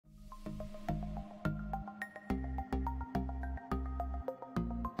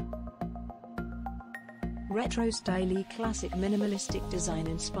Retro-styly classic minimalistic design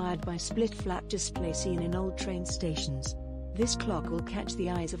inspired by split-flat display seen in old train stations. This clock will catch the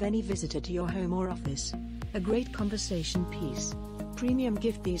eyes of any visitor to your home or office. A great conversation piece. Premium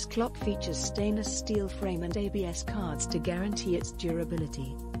gift. These clock features stainless steel frame and ABS cards to guarantee its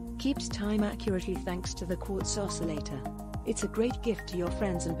durability. Keeps time accurately thanks to the quartz oscillator. It's a great gift to your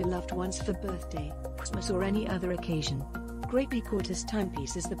friends and beloved ones for birthday, Christmas or any other occasion. Great quartz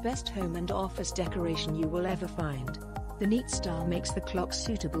timepiece is the best home and office decoration you will ever find. The neat style makes the clock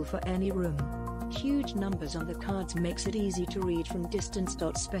suitable for any room. Huge numbers on the cards makes it easy to read from distance.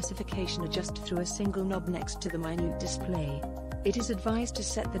 Specification adjust through a single knob next to the minute display. It is advised to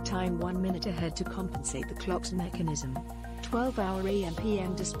set the time 1 minute ahead to compensate the clock's mechanism. 12-hour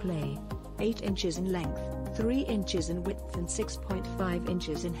AM/PM display. 8 inches in length, 3 inches in width and 6.5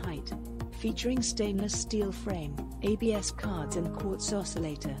 inches in height. Featuring stainless steel frame, ABS cards and quartz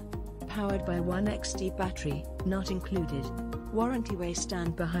oscillator. Powered by 1XT battery, not included. Warranty. We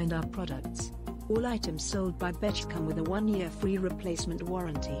stand behind our products. All items sold by Betus come with a 1-year free replacement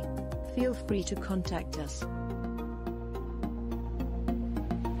warranty. Feel free to contact us.